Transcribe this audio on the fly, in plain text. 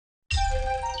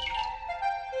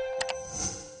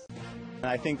And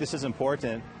I think this is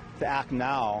important to act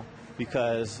now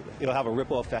because it'll have a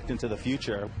ripple effect into the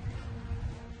future.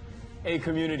 A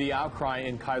community outcry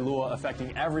in Kailua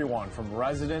affecting everyone from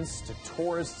residents to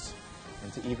tourists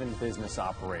and to even business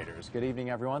operators. Good evening,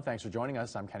 everyone. Thanks for joining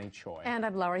us. I'm Kenny Choi. And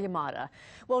I'm Laura Yamada.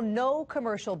 Well, no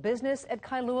commercial business at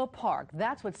Kailua Park.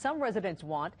 That's what some residents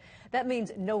want. That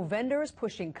means no vendors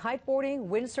pushing kiteboarding,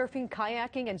 windsurfing,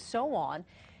 kayaking, and so on.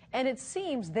 And it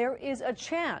seems there is a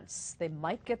chance they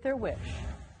might get their wish.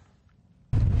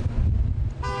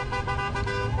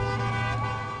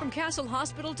 From Castle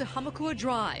Hospital to Hamakua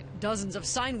Drive, dozens of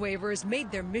sign waivers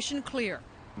made their mission clear.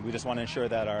 We just want to ensure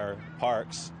that our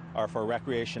parks are for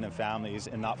recreation and families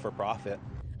and not for profit.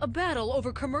 A battle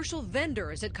over commercial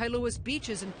vendors at Kailua's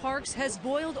beaches and parks has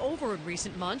boiled over in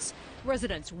recent months.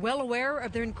 Residents well aware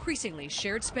of their increasingly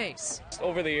shared space.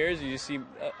 Over the years, you see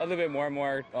a little bit more and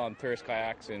more tourist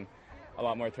kayaks and a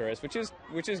lot more tourists, which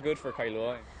is good for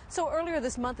Kailua. So earlier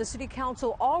this month, the City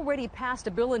Council already passed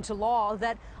a bill into law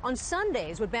that on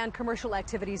Sundays would ban commercial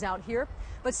activities out here.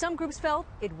 But some groups felt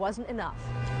it wasn't enough.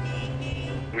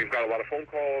 We've got a lot of phone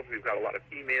calls, we've got a lot of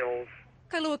emails.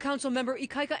 Kailua Council member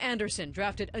Ikaika Anderson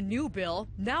drafted a new bill,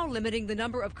 now limiting the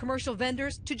number of commercial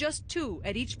vendors to just 2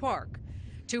 at each park.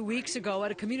 2 weeks ago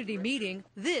at a community meeting,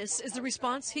 this is the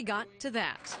response he got to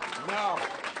that. No.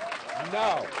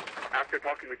 After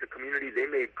talking with the community, they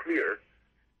made clear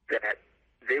that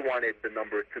they wanted the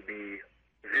number to be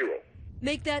 0.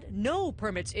 Make that no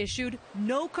permits issued,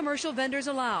 no commercial vendors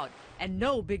allowed, and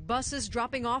no big buses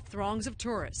dropping off throngs of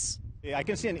tourists. I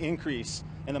can see an increase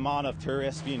in the amount of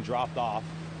tourists being dropped off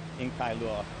in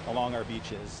Kailua along our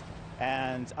beaches.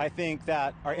 And I think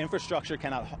that our infrastructure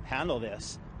cannot handle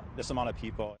this amount of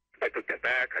people. I took that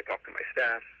back. I talked to my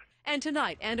staff. And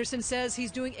tonight, Anderson says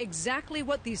he's doing exactly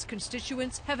what these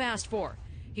constituents have asked for.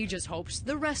 He just hopes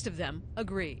the rest of them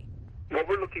agree. What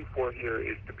we're looking for here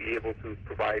is to be able to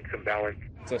provide some balance.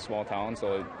 It's a small town,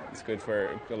 so it's good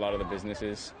for a lot of the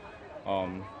businesses.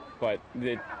 But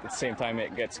at the same time,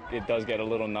 it does get a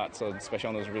little nuts, so especially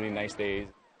on those really nice days.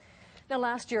 Now,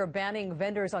 last year, banning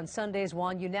vendors on Sundays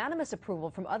won unanimous approval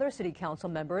from other City Council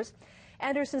members.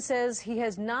 Anderson says he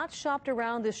has not shopped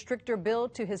around this stricter bill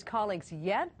to his colleagues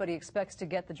yet, but he expects to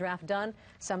get the draft done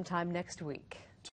sometime next week.